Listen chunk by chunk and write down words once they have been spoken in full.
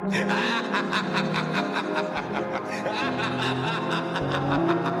Took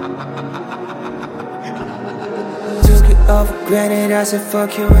it all for granted, I said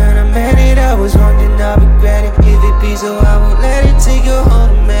fuck you and I meant it. I was wrong, then I regret it. If it be so, I won't let it take you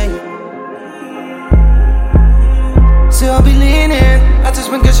home to me. So I'll be leaning, I just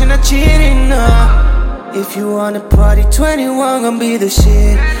been gushing, not cheating, no. If you wanna party, 21 gon' be the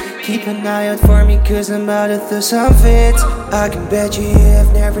shit. Keep an eye out for me, cause I'm about to throw some fits. I can bet you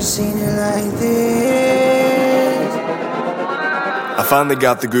have never seen it like this. I finally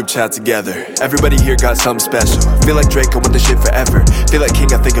got the group chat together. Everybody here got something special. Feel like Drake, I want this shit forever. Feel like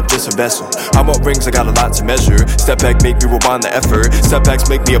king, I think of just a vessel. I want rings, I got a lot to measure. Step back, make me rewind the effort. Step backs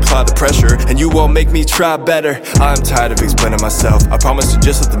make me apply the pressure. And you won't make me try better. I'm tired of explaining myself. I promise to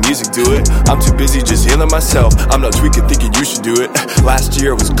just let the music do it. I'm too busy just healing myself. I'm not tweaking thinking you should do it. Last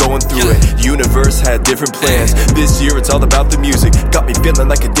year I was going through it. The universe had different plans. This year it's all about the music. Got me feeling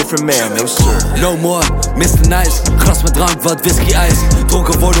like a different man, no sir. No more, Mr. Nice. Gras met drank, wat whisky ijs.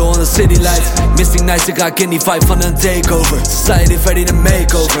 Dronken worden onder city lights. Missing nights, ik raak in die vibe van een takeover. Society ready to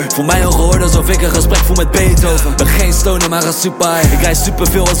makeover. Voor mij ongehoord alsof ik een gesprek voer met Beethoven. Ben geen stoner, maar een super high. Ik rijd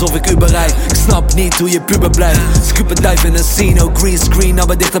superveel alsof ik Uber rijd. Ik snap niet hoe je puber blijft. Scuba dive in een scene, oh green screen, nou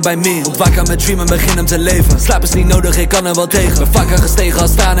maar dichter bij me. Ontwaak aan mijn dream en begin hem te leven. Slaap is niet nodig, ik kan er wel tegen. Ben vaker gestegen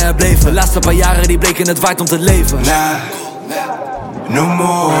als staan er bleven. De laatste paar jaren die bleken het waard om te leven. Nah, no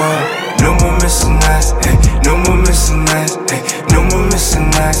more missing nights, hey. No more missing nights, hey. No more missing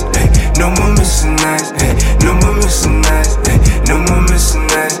nights, hey. No more missing nights, hey. No more missing nights, hey. No more missing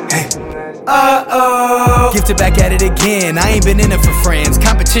nights, hey. Gifted back at it again, I ain't been in it for friends.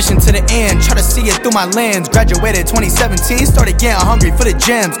 Competition to the end, try to see it through my lens. Graduated 2017, started getting hungry for the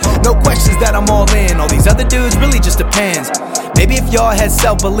gems. No questions that I'm all in, all these other dudes really just depends. Maybe if y'all had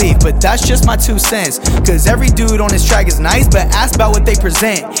self-belief, but that's just my 2 cents. Cause every dude on this track is nice, but ask about what they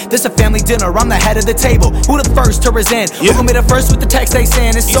present. This a family dinner, I'm the head of the table. Who the first to resent? Who gon' be the first with the text they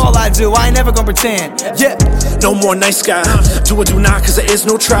saying? It's all I do, I ain't never gonna pretend. Yeah. No more nice guy. Do or do not, cause there is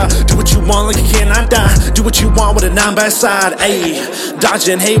no try. Do what you want like you cannot die. Do what you want with a 9 by side. Ayy,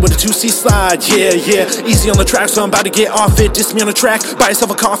 dodging hay with a 2C slide. Yeah, yeah, easy on the track, so I'm about to get off it. Diss me on the track, buy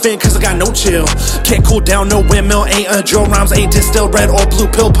yourself a coffin, cause I got no chill. Can't cool down, no windmill, ain't a drill. Rhymes ain't distilled, red or blue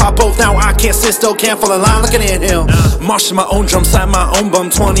pill. Pop both, now I can't sit still, can't fall in line like an anthill. Marching my own drum, side my own bum.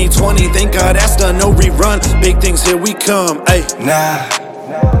 2020, thank God that's done, no rerun. Big things, here we come, ayy. Nah,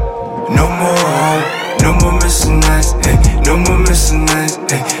 no more missing nights, hey. No more missing nights,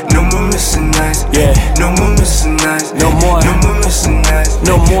 hey. No more missing nights, yeah. No more missing nights, no more. No more missing nights,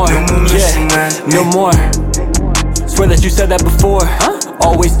 no more. No more missing nights, no more. Swear that you said that before, huh?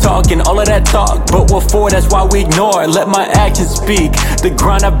 Always talking, all of that talk, but what for? That's why we ignore. Let my actions speak. The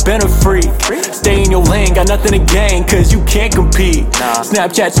grind, I've been a freak. Stay in your lane, got nothing to gain, cause you can't compete.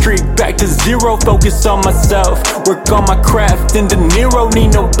 Snapchat streak, back to zero, focus on myself. Work on my craft, and De Niro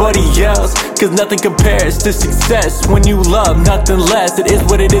need nobody else. Cause nothing compares to success when you love nothing less. It is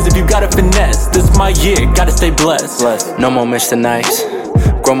what it is if you gotta finesse. This my year, gotta stay blessed. No more Mr. Nice.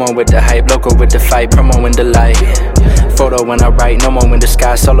 Growing with the hype, local with the fight, promo in the light. Photo when I write, no more in the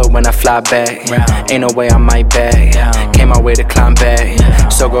sky, solo when I fly back. Ain't no way I might back. Came my way to climb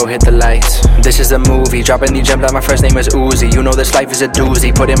back, so go hit the lights. This is a movie, dropping these gems like my first name is Uzi. You know this life is a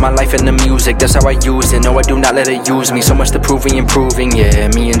doozy, putting my life in the music, that's how I use it. No, I do not let it use me, so much to prove we improving. Yeah,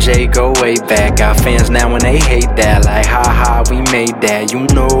 me and Jay go way back. Got fans now and they hate that, like haha, we made that, you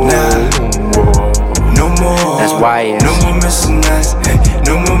know. No more, that's why it's no more missing nights, hey.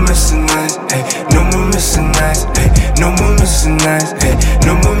 No